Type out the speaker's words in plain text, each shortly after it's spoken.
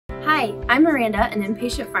Hi, I'm Miranda, an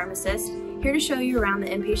inpatient pharmacist, here to show you around the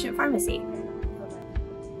inpatient pharmacy.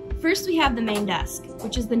 First, we have the main desk,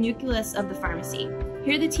 which is the nucleus of the pharmacy.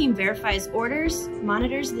 Here the team verifies orders,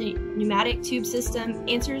 monitors the pneumatic tube system,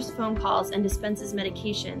 answers phone calls, and dispenses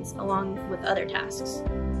medications along with other tasks.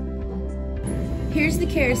 Here's the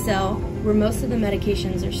carousel where most of the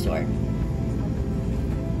medications are stored.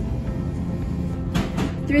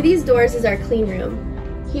 Through these doors is our clean room.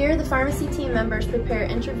 Here, the pharmacy team members prepare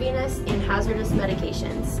intravenous and hazardous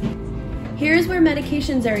medications. Here is where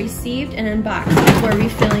medications are received and unboxed before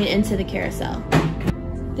refilling into the carousel.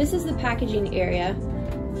 This is the packaging area.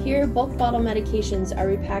 Here, bulk bottle medications are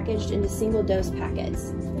repackaged into single-dose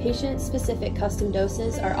packets. Patient-specific custom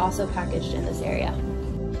doses are also packaged in this area.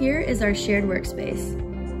 Here is our shared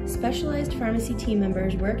workspace. Specialized pharmacy team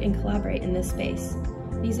members work and collaborate in this space.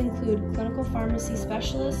 These include clinical pharmacy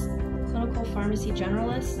specialists, clinical pharmacy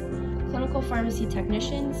generalists, clinical pharmacy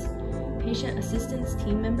technicians, patient assistance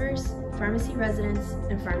team members, pharmacy residents,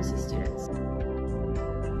 and pharmacy students.